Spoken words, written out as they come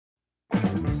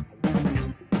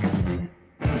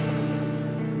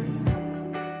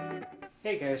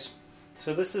Hey guys,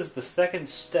 so this is the second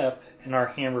step in our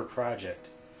hammer project.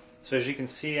 So as you can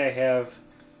see, I have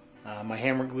my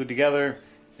hammer glued together.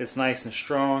 It's nice and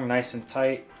strong, nice and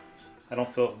tight. I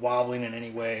don't feel it wobbling in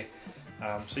any way.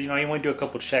 So you want to do a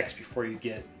couple checks before you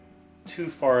get too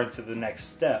far into the next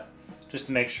step, just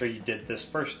to make sure you did this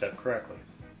first step correctly.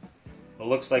 It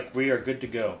looks like we are good to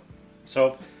go.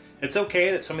 So it's okay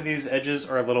that some of these edges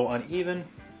are a little uneven.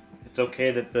 It's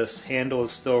okay that this handle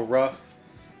is still rough.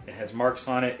 It has marks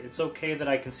on it. It's okay that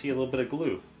I can see a little bit of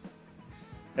glue.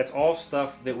 That's all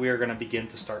stuff that we are going to begin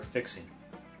to start fixing.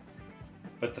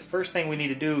 But the first thing we need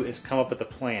to do is come up with a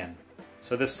plan.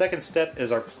 So this second step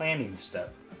is our planning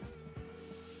step.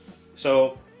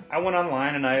 So I went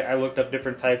online and I looked up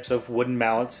different types of wooden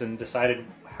mallets and decided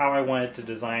how I wanted to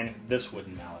design this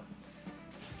wooden mallet.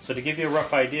 So to give you a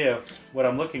rough idea of what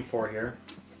I'm looking for here,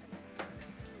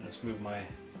 let's move my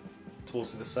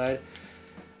tools to the side.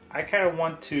 I kind of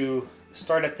want to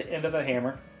start at the end of the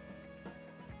hammer.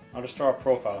 I'll just draw a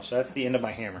profile, so that's the end of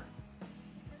my hammer.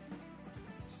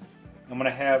 I'm going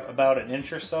to have about an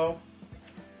inch or so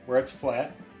where it's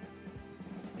flat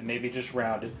and maybe just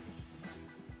rounded.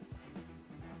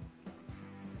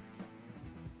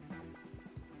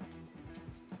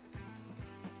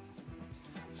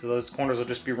 So those corners will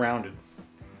just be rounded.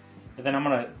 And then I'm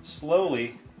going to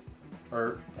slowly,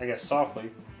 or I guess softly,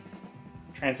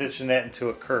 transition that into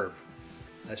a curve.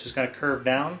 That's just going to curve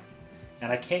down,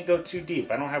 and I can't go too deep.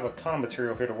 I don't have a ton of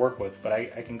material here to work with, but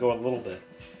I can go a little bit.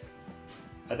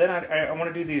 And then I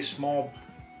want to do these small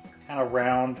kind of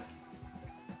round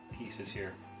pieces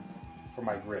here for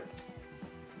my grip.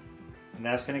 And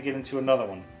that's going to get into another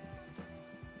one.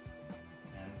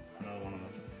 And another one on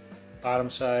the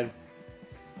bottom side.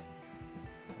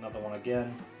 Another one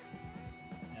again.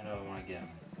 Another one again.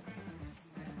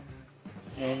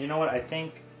 And you know what, I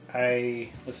think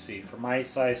let's see, for my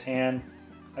size hand,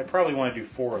 I probably want to do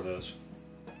 4 of those.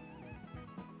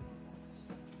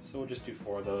 So we'll just do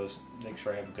 4 of those, make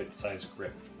sure I have a good size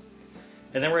grip.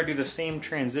 And then we're going to do the same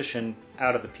transition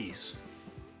out of the piece.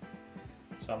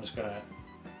 So I'm just going to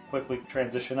quickly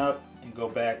transition up and go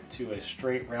back to a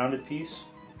straight rounded piece.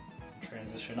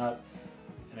 Transition up,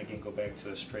 and again go back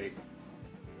to a straight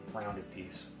rounded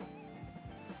piece.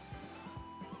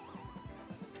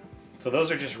 So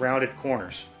those are just rounded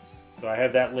corners. So I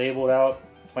have that labeled out,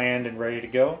 planned, and ready to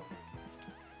go.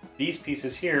 These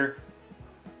pieces here,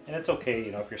 and it's okay,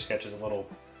 if your sketch is a little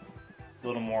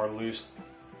more loose.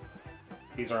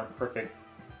 These aren't perfect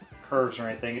curves or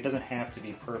anything. It doesn't have to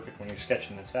be perfect when you're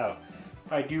sketching this out.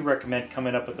 I do recommend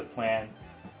coming up with a plan,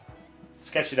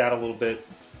 sketch it out a little bit,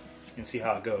 and see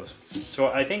how it goes. So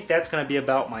I think that's going to be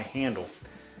about my handle.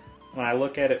 When I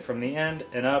look at it from the end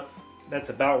and up, that's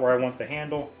about where I want the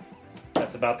handle.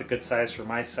 That's about the good size for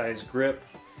my size grip.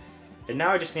 And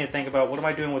now I just need to think about, what am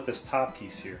I doing with this top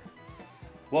piece here?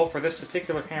 Well, for this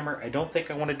particular hammer, I don't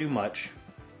think I want to do much,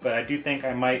 but I do think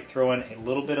I might throw in a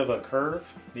little bit of a curve,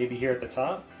 maybe here at the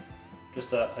top.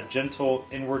 Just a gentle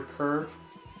inward curve.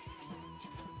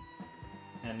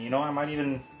 And I might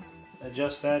even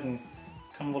adjust that and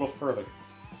come a little further.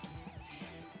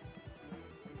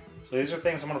 So these are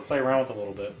things I'm going to play around with a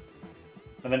little bit.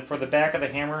 And then for the back of the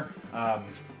hammer,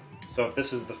 so if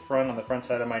this is the front, on the front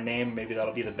side of my name, maybe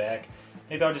that'll be the back.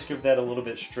 Maybe I'll just give that a little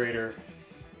bit straighter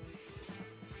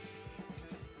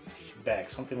back,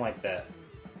 something like that.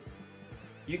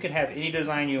 You can have any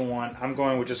design you want. I'm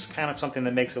going with just kind of something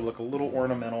that makes it look a little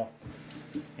ornamental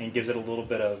and gives it a little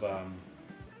bit of, I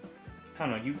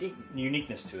don't know,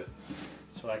 uniqueness to it.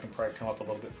 So I can probably come up a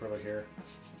little bit further here.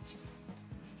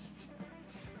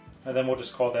 And then we'll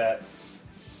just call that's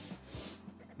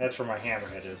where my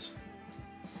hammerhead is.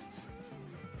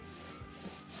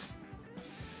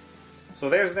 So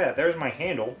there's that. There's my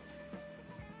handle.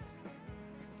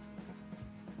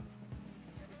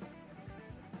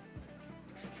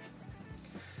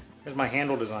 There's my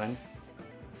handle design.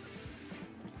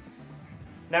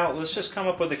 Now let's just come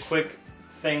up with a quick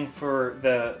thing for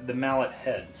the mallet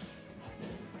head.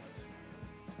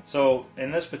 So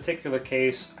in this particular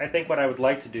case, I think what I would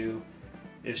like to do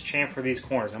is chamfer these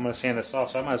corners. I'm going to sand this off,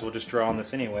 so I might as well just draw on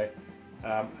this anyway.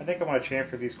 I think I want to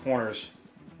chamfer these corners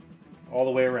all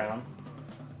the way around.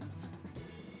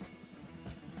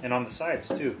 And on the sides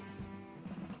too.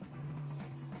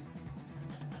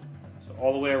 So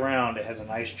all the way around it has a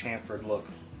nice chamfered look.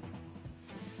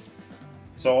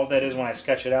 So all that is when I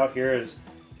sketch it out here is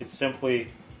it's simply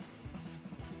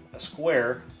a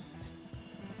square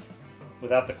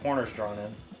without the corners drawn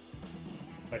in.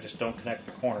 I just don't connect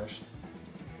the corners.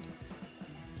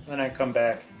 And then I come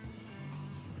back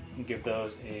and give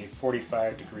those a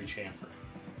 45-degree chamfer.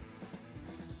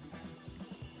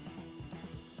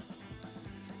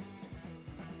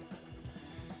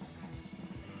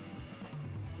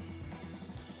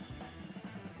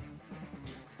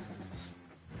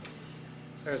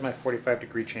 So there's my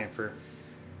 45-degree chamfer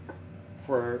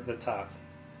for the top.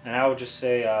 And I would just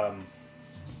say, I'll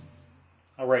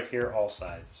write here all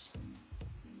sides.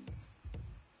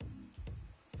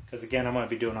 Because again, I'm going to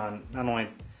be doing on not only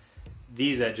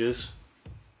these edges,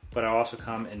 but I'll also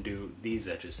come and do these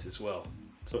edges as well.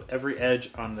 So every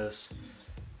edge on this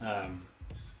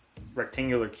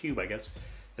rectangular cube, I guess,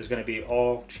 is going to be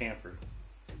all chamfered.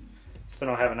 So then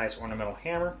I'll have a nice ornamental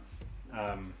hammer,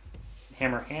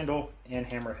 hammer handle, and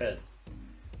hammer head.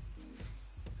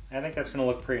 I think that's going to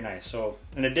look pretty nice. So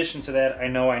in addition to that, I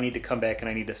know I need to come back and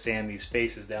I need to sand these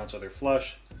faces down so they're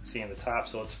flush, sand the top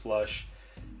so it's flush,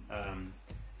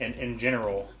 and in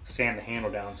general, sand the handle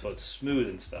down so it's smooth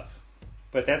and stuff.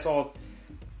 But that's all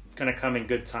going to come in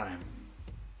good time.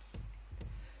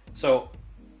 So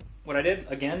what I did,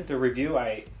 again, to review,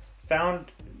 I found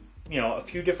a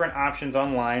few different options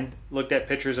online, looked at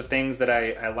pictures of things that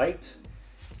I liked.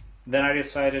 Then I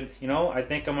decided, I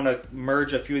think I'm going to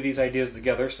merge a few of these ideas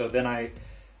together. So then I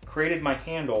created my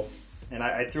handle, and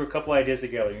I threw a couple ideas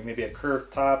together. Maybe a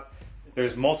curved top.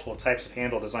 There's multiple types of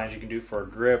handle designs you can do for a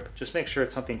grip. Just make sure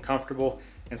it's something comfortable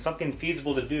and something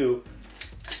feasible to do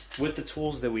with the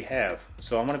tools that we have.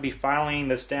 So I'm going to be filing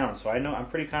this down. So I'm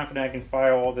pretty confident I can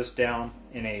file all this down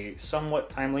in a somewhat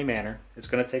timely manner. It's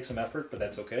going to take some effort, but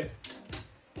that's okay.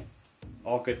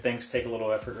 All good things take a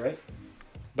little effort, right?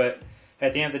 But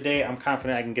at the end of the day, I'm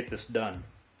confident I can get this done.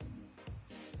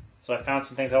 So I found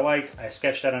some things I liked, I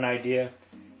sketched out an idea,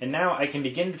 and now I can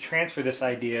begin to transfer this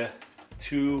idea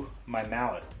to my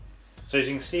mallet. So as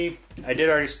you can see, I did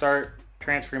already start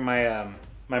transferring my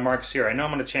my marks here. I know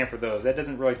I'm going to chamfer those. That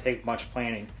doesn't really take much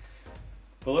planning.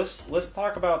 But let's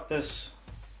talk about this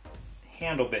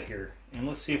handle bit here, and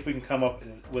let's see if we can come up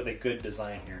with a good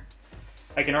design here.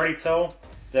 I can already tell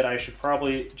that I should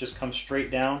probably just come straight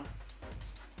down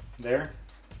there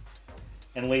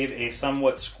and leave a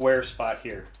somewhat square spot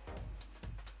here.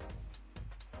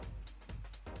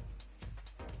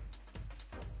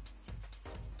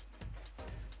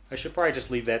 I should probably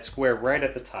just leave that square right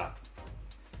at the top.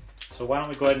 So why don't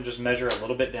we go ahead and just measure a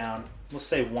little bit down. Let's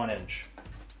say 1 inch.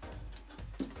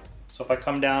 So if I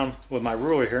come down with my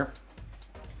ruler here,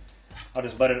 I'll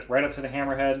just butt it right up to the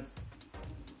hammerhead,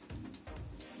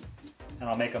 and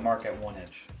I'll make a mark at 1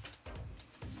 inch.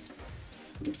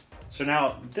 So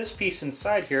now this piece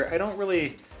inside here, I don't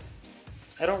really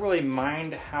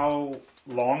mind how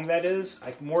long that is.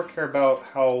 I more care about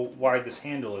how wide this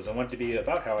handle is. I want it to be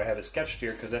about how I have it sketched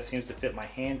here because that seems to fit my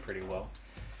hand pretty well.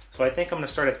 So I think I'm going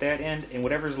to start at that end, and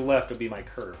whatever's left will be my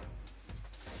curve.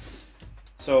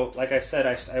 So like I said,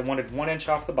 I wanted 1 inch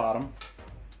off the bottom,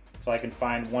 so I can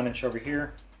find 1 inch over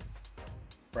here,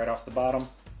 right off the bottom.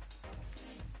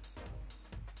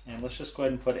 And let's just go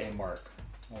ahead and put a mark.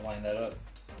 We'll line that up,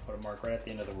 put a mark right at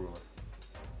the end of the ruler.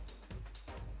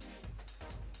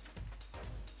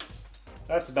 So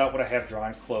that's about what I have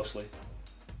drawn closely.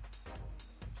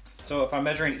 So if I'm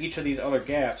measuring each of these other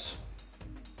gaps,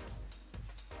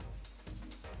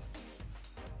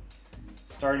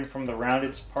 starting from the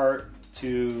rounded part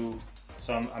to,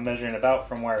 so I'm measuring about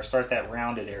from where I start that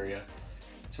rounded area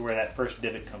to where that first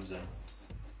divot comes in.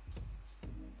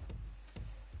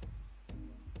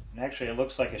 And actually it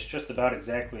looks like it's just about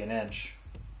exactly 1 inch.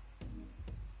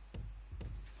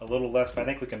 A little less, but I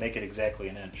think we can make it exactly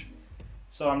 1 inch.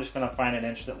 So I'm just going to find 1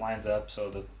 inch that lines up so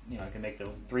that I can make the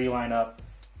 3 line up,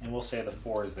 and we'll say the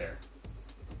 4 is there.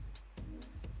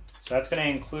 So that's going to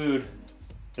include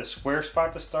the square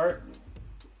spot to start,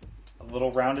 a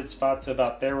little rounded spot to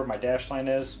about there where my dash line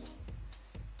is,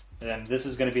 and then this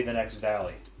is going to be the next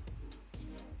valley.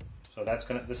 So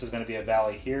this is going to be a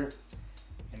valley here,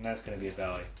 and that's going to be a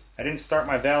valley. I didn't start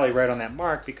my valley right on that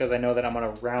mark because I know that I'm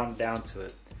going to round down to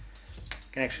it.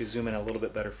 I can actually zoom in a little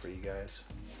bit better for you guys.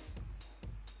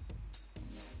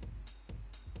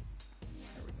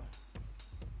 There we go.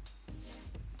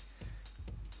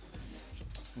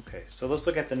 Okay, so let's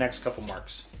look at the next couple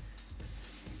marks.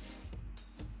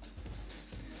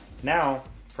 Now,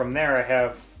 from there I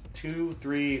have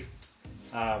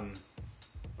I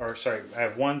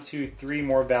have 1, 2, 3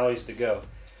 more valleys to go.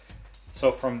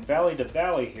 So from valley to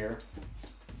valley here,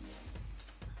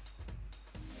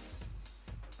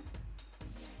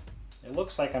 it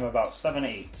looks like I'm about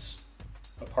 7/8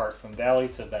 apart from valley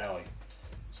to valley.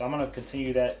 So I'm going to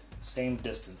continue that same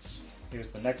distance. Here's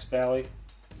the next valley,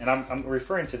 and I'm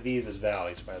referring to these as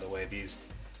valleys, by the way.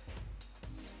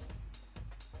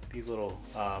 these little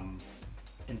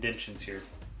indentions here.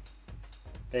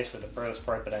 Basically the furthest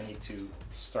part that I need to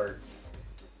start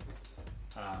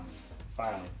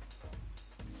filing.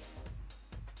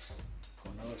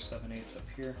 Put another 7/8 up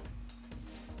here.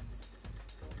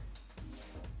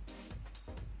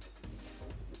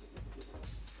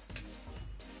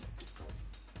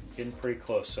 Getting pretty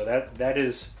close. So that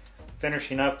is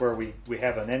finishing up where we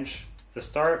have an inch to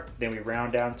start, then we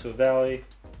round down to a valley,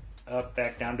 up,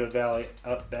 back down to a valley,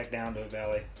 up, back down to a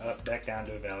valley, up, back down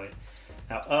to a valley.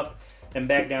 Now up and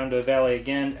back down to a valley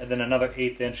again, and then another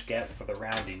 1/8 inch gap for the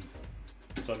rounding.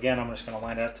 So again, I'm just going to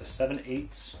line it up to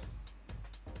 7/8.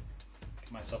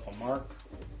 Give myself a mark.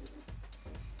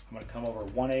 I'm going to come over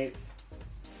 1/8.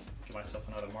 Give myself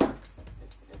another mark.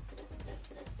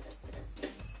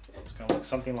 It's going to look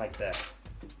something like that.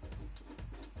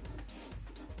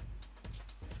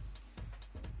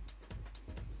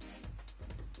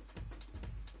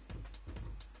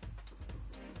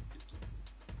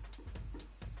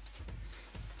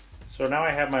 So now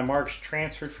I have my marks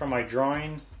transferred from my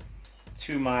drawing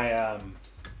to my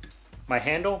my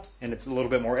handle, and it's a little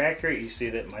bit more accurate. You see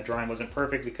that my drawing wasn't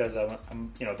perfect because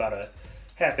I'm about a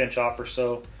 1/2 inch off or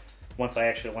so once I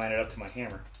actually line it up to my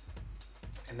hammer.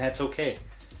 And that's okay.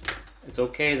 It's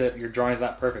okay that your drawing's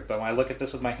not perfect, but when I look at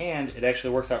this with my hand, it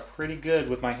actually works out pretty good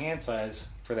with my hand size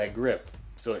for that grip.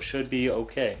 So it should be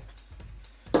okay.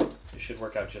 It should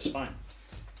work out just fine.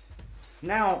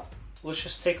 Now, let's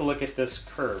just take a look at this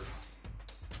curve.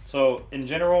 So in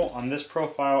general, on this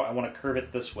profile, I want to curve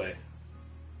it this way.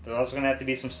 There's also going to have to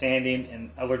be some sanding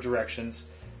in other directions.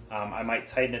 I might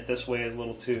tighten it this way as a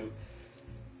little too.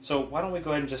 So why don't we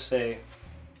go ahead and just say,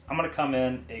 I'm going to come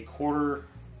in a quarter,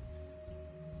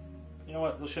 you know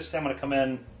what, let's just say I'm going to come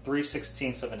in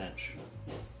 3/16 of an inch.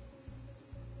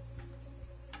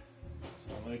 So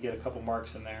let me get a couple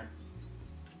marks in there.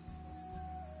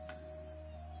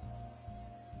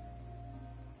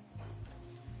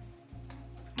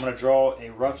 I'm going to draw a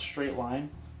rough straight line.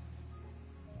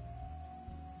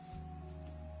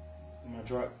 I'm going to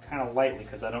draw it kind of lightly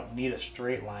because I don't need a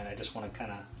straight line. I just want to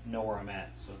kind of know where I'm at.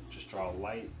 So just draw a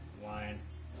light line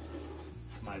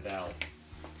to my valley.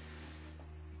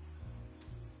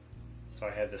 So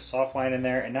I have this soft line in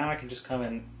there, and now I can just come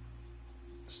and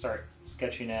start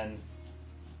sketching in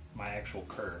my actual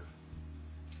curve.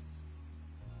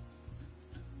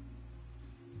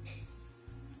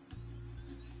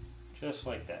 Just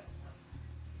like that.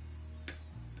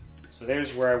 So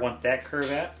there's where I want that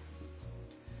curve at.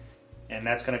 And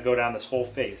that's going to go down this whole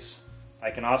face.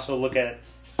 I can also look at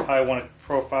how I want to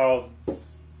profile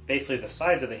basically the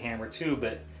sides of the hammer too,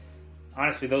 but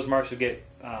honestly those marks would get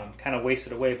kind of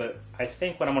wasted away. But I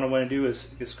think what I'm going to want to do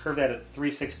is curve that at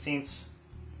 3/16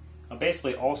 on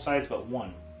basically all sides but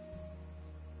one.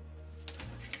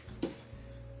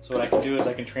 So what I can do is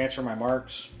I can transfer my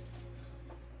marks.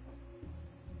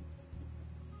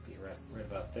 Right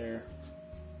about there.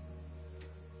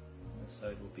 This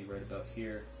side will be right about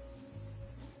here.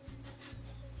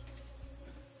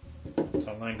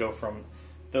 So I'm going to go from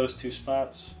those two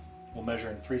spots. We'll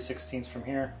measure in 3/16 from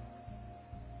here.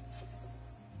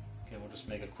 Okay, we'll just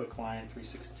make a quick line,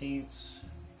 3/16,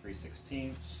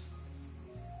 3/16.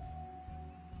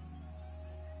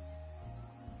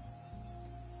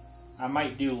 I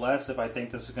might do less if I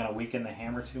think this is going to weaken the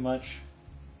hammer too much.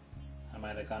 I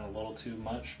might have gone a little too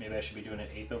much. Maybe I should be doing an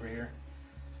 1/8 over here.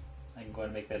 I can go ahead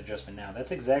and make that adjustment now.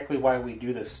 That's exactly why we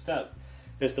do this step,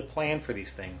 is to plan for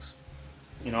these things.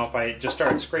 You know, if I just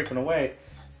start scraping away,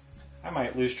 I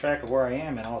might lose track of where I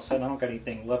am, and all of a sudden I don't got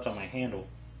anything left on my handle.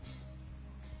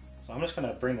 So I'm just going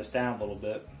to bring this down a little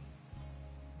bit.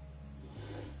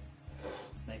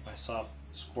 Make my soft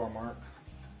score mark.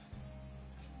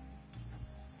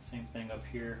 Same thing up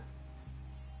here.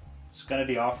 It's going to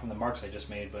be off from the marks I just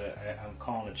made, but I'm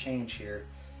calling a change here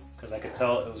because I could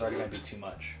tell it was already going to be too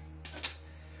much.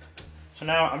 So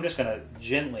now I'm just going to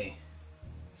gently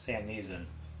sand these in.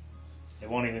 It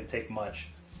won't even take much,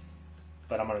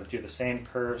 but I'm going to do the same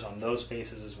curves on those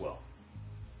faces as well.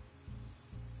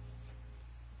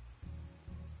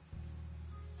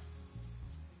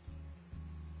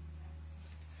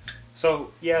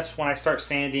 So yes, when I start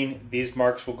sanding, these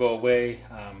marks will go away,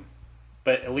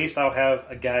 but at least I'll have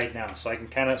a guide now, so I can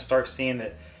kind of start seeing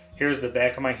that here's the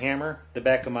back of my hammer, the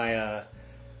back of my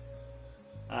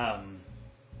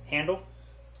handle,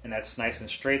 and that's nice and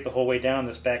straight the whole way down.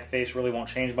 This back face really won't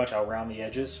change much. I'll round the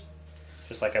edges,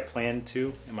 just like I planned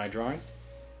to in my drawing.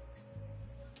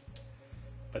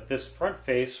 But this front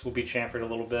face will be chamfered a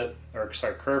little bit, or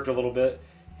sorry, curved a little bit,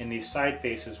 and these side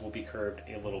faces will be curved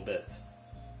a little bit.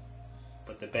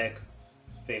 But the back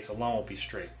face alone will be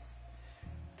straight.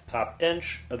 The top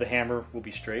edge of the hammer will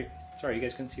be straight. Sorry, you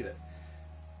guys couldn't see that.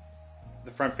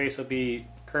 The front face will be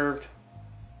curved.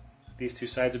 These two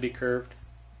sides will be curved.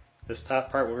 This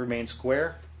top part will remain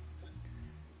square.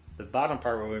 The bottom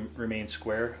part will remain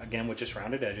square, again with just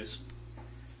rounded edges.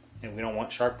 And we don't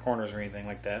want sharp corners or anything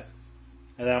like that.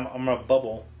 And then I'm going to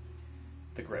bubble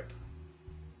the grip.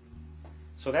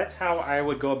 So that's how I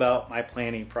would go about my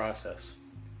planning process.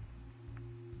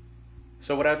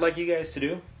 So what I'd like you guys to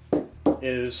do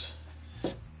is,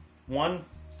 one,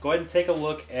 go ahead and take a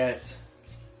look at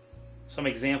some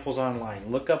examples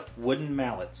online. Look up wooden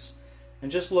mallets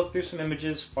and just look through some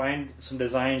images, find some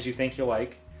designs you think you'll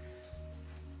like.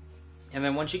 And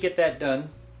then once you get that done,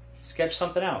 sketch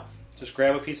something out. Just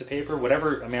grab a piece of paper,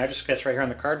 whatever. I mean, I just sketched right here on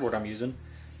the cardboard I'm using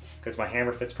because my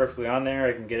hammer fits perfectly on there.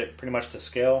 I can get it pretty much to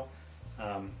scale.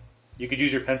 You could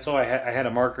use your pencil. I had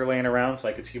a marker laying around so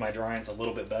I could see my drawings a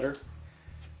little bit better.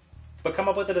 But come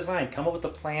up with a design. Come up with a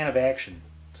plan of action.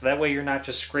 So that way you're not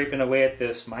just scraping away at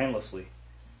this mindlessly.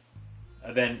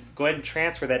 Then go ahead and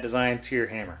transfer that design to your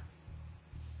hammer.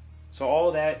 So all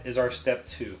of that is our step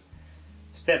 2.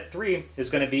 Step 3 is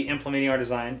going to be implementing our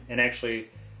design and actually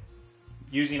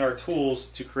using our tools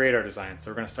to create our design.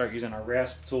 So we're going to start using our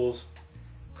rasp tools,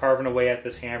 carving away at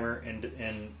this hammer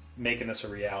and making this a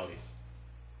reality.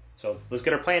 So let's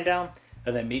get our plan down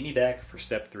and then meet me back for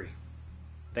step 3.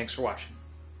 Thanks for watching.